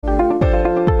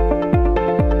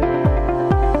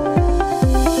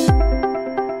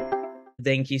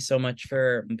Thank you so much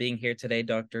for being here today,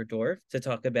 Dr. Dorff, to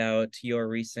talk about your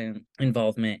recent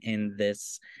involvement in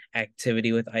this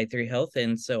activity with i3 Health.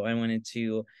 And so I wanted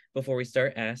to, before we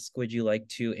start, ask, would you like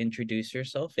to introduce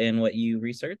yourself and what you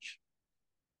research?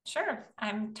 Sure.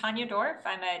 I'm Tanya Dorff.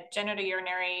 I'm a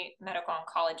genitourinary medical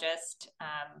oncologist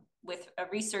with a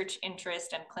research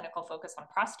interest and clinical focus on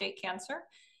prostate cancer,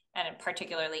 and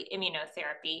particularly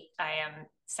immunotherapy. I am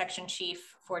section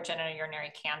chief for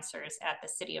genitourinary cancers at the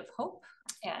City of Hope,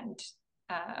 and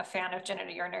a fan of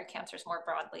genitourinary cancers more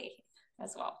broadly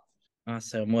as well.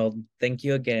 Awesome. Well, thank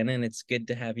you again, and it's good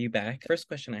to have you back. First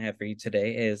question I have for you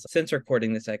today is, since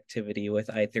recording this activity with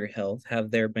i3 Health, have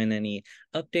there been any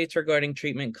updates regarding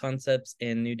treatment concepts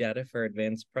and new data for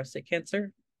advanced prostate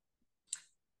cancer?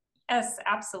 Yes,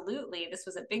 absolutely. This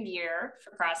was a big year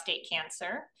for prostate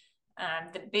cancer.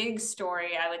 The big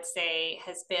story, I would say,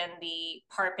 has been the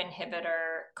PARP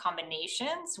inhibitor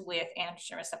combinations with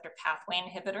androgen receptor pathway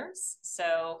inhibitors.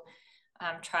 So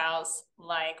trials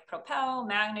like Propel,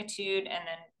 Magnitude, and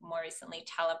then more recently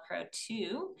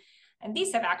TelePro-2. And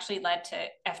these have actually led to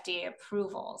FDA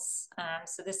approvals.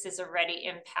 So this is already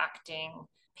impacting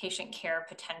patient care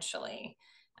potentially.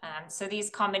 So these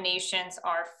combinations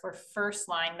are for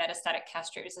first-line metastatic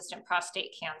castrate-resistant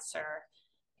prostate cancer,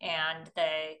 and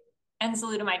the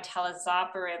enzalutamide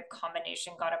talazoparib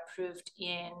combination got approved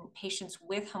in patients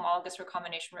with homologous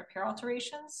recombination repair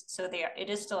alterations. So it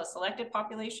is still a selected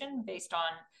population based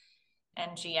on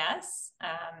NGS.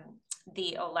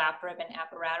 The olaparib and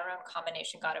abiraterone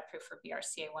combination got approved for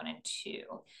BRCA1 and 2.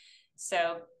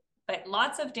 So, but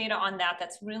lots of data on that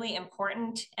that's really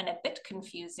important and a bit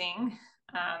confusing.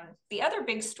 The other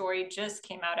big story just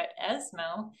came out at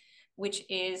ESMO, which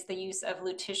is the use of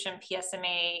lutetium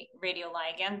PSMA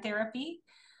radioligand therapy.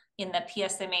 In the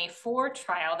PSMA-4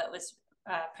 trial that was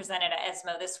presented at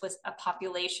ESMO, this was a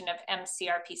population of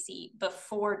mCRPC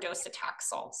before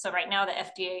docetaxel. So right now the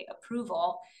FDA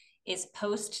approval is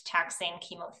post-taxane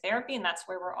chemotherapy, and that's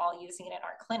where we're all using it in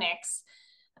our clinics.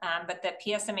 But the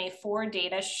PSMA-4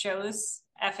 data shows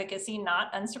efficacy,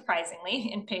 not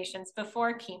unsurprisingly, in patients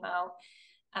before chemo.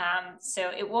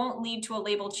 So it won't lead to a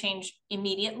label change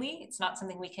immediately. It's not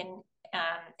something we can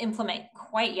implement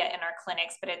quite yet in our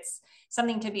clinics, but it's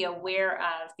something to be aware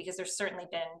of because there's certainly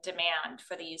been demand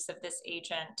for the use of this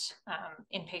agent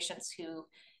in patients who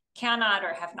cannot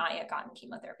or have not yet gotten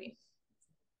chemotherapy.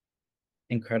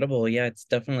 Incredible. Yeah, it's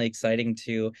definitely exciting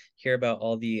to hear about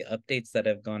all the updates that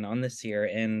have gone on this year.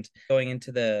 And going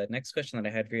into the next question that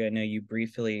I had for you, I know you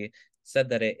briefly said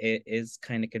that it is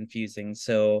kind of confusing.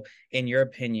 So, in your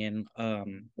opinion,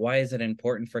 why is it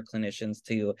important for clinicians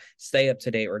to stay up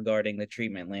to date regarding the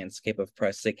treatment landscape of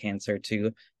prostate cancer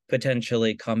to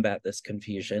potentially combat this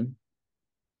confusion?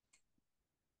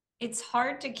 It's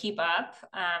hard to keep up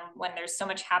when there's so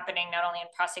much happening, not only in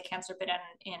prostate cancer, but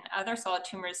in other solid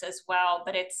tumors as well.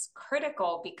 But it's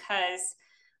critical because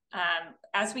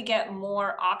as we get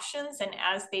more options and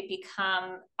as they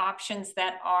become options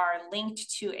that are linked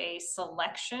to a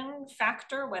selection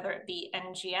factor, whether it be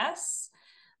NGS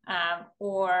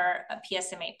or a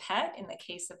PSMA PET in the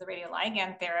case of the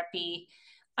radioligand therapy,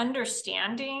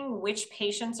 understanding which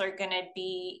patients are going to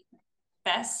be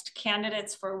best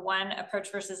candidates for one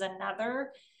approach versus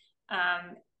another,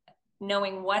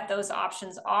 knowing what those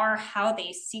options are, how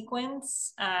they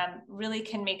sequence, really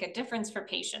can make a difference for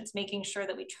patients, making sure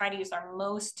that we try to use our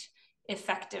most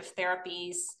effective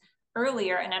therapies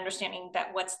earlier and understanding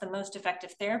that what's the most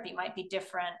effective therapy might be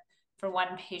different for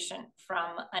one patient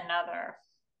from another.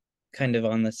 Kind of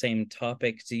on the same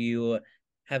topic, do you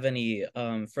have any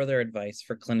further advice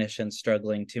for clinicians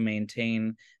struggling to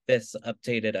maintain this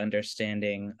updated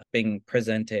understanding being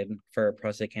presented for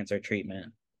prostate cancer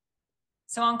treatment?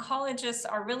 So oncologists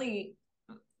are really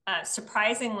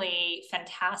surprisingly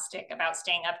fantastic about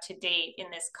staying up to date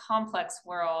in this complex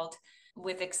world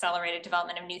with accelerated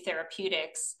development of new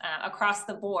therapeutics across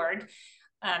the board.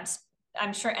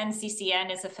 I'm sure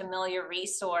NCCN is a familiar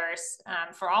resource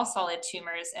for all solid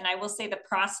tumors. And I will say the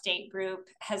prostate group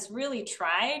has really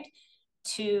tried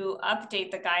to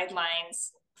update the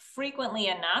guidelines frequently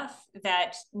enough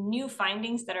that new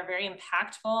findings that are very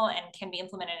impactful and can be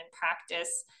implemented in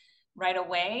practice right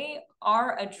away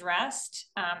are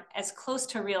addressed as close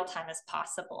to real time as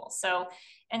possible. So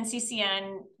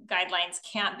NCCN guidelines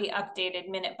can't be updated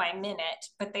minute by minute,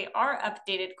 but they are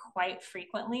updated quite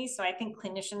frequently. So I think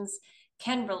clinicians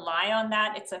can rely on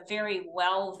that. It's a very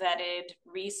well-vetted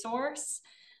resource.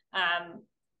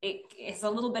 It is a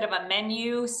little bit of a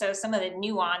menu, so some of the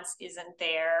nuance isn't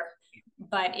there,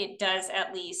 but it does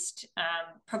at least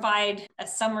provide a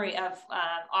summary of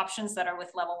options that are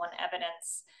with level 1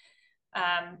 evidence.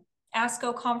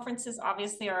 ASCO conferences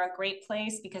obviously are a great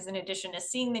place because in addition to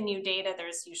seeing the new data,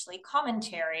 there's usually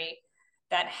commentary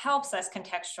that helps us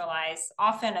contextualize.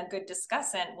 Often a good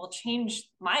discussant will change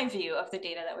my view of the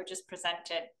data that were just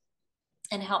presented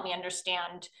and help me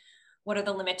understand what are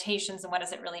the limitations and what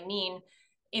does it really mean.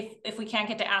 If we can't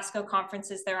get to ASCO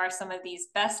conferences, there are some of these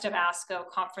best of ASCO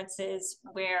conferences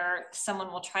where someone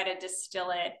will try to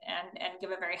distill it and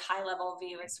give a very high level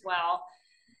view as well.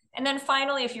 And then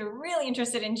finally, if you're really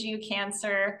interested in GU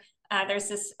cancer, there's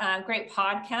this great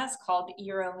podcast called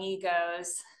Euromigos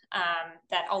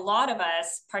that a lot of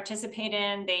us participate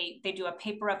in. They do a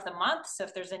paper of the month. So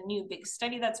if there's a new big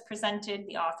study that's presented,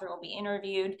 the author will be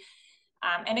interviewed.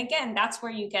 And again, that's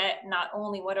where you get not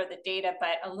only what are the data,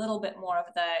 but a little bit more of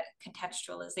the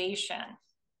contextualization.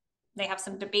 They have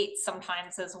some debates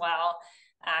sometimes as well.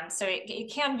 So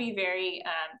it can be very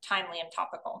timely and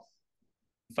topical.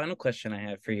 Final question I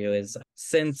have for you is,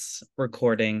 since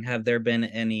recording, have there been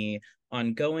any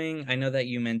ongoing? I know that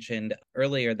you mentioned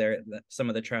earlier there some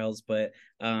of the trials, but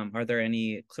are there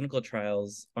any clinical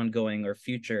trials ongoing or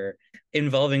future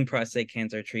involving prostate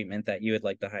cancer treatment that you would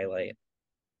like to highlight?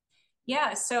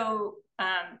 Yeah, so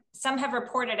some have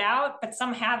reported out, but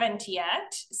some haven't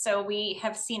yet. So we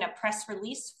have seen a press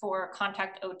release for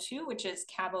CONTACT-02, which is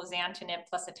cabozantinib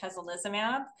plus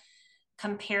atezolizumab,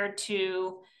 compared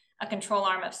to a control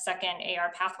arm of second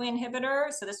AR pathway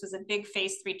inhibitor. So this was a big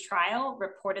phase 3 trial,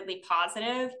 reportedly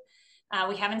positive.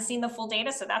 We haven't seen the full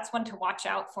data, so that's one to watch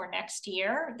out for next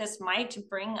year. This might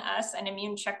bring us an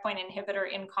immune checkpoint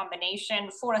inhibitor in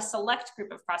combination for a select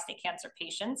group of prostate cancer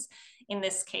patients. In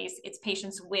this case, it's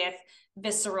patients with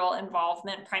visceral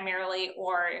involvement primarily,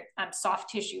 or soft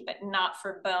tissue, but not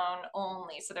for bone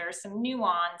only. So there is some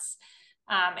nuance,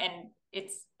 and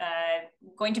it's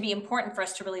going to be important for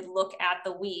us to really look at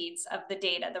the weeds of the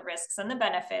data, the risks and the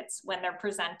benefits when they're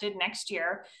presented next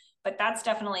year. But that's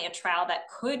definitely a trial that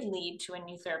could lead to a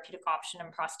new therapeutic option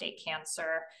in prostate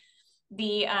cancer.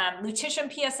 The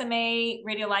lutetium PSMA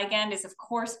radioligand is, of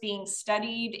course, being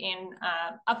studied in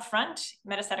upfront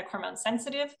metastatic hormone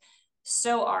sensitive.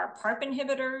 So are PARP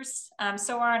inhibitors.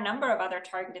 So are a number of other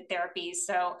targeted therapies.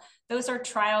 So those are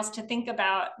trials to think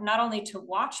about, not only to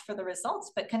watch for the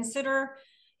results, but consider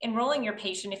enrolling your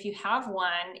patient if you have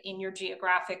one in your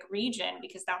geographic region,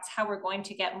 because that's how we're going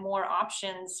to get more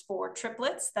options for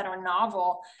triplets that are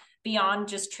novel beyond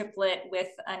just triplet with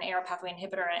an AR pathway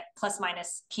inhibitor plus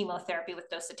minus chemotherapy with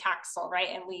docetaxel, right?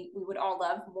 And we would all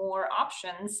love more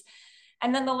options.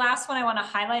 And then the last one I want to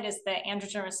highlight is the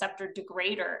androgen receptor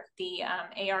degrader, the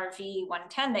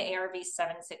ARV-110, the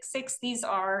ARV-766. These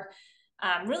are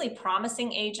really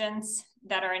promising agents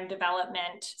that are in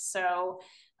development. So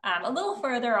a little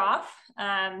further off,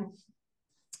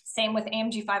 same with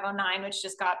AMG 509, which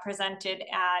just got presented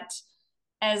at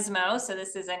ESMO. So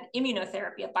this is an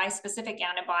immunotherapy, a bispecific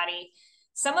antibody.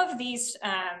 Some of these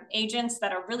agents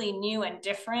that are really new and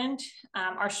different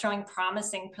are showing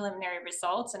promising preliminary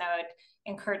results, and I would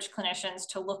encourage clinicians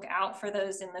to look out for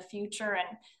those in the future.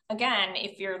 And again,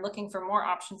 if you're looking for more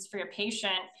options for your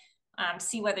patient,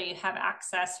 see whether you have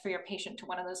access for your patient to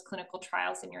one of those clinical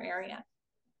trials in your area.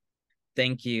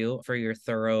 Thank you for your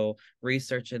thorough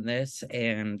research in this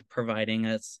and providing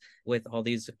us with all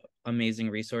these amazing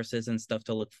resources and stuff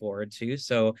to look forward to.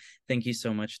 So thank you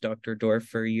so much, Dr. Dorff,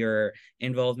 for your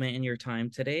involvement and your time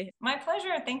today. My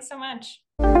pleasure. Thanks so much.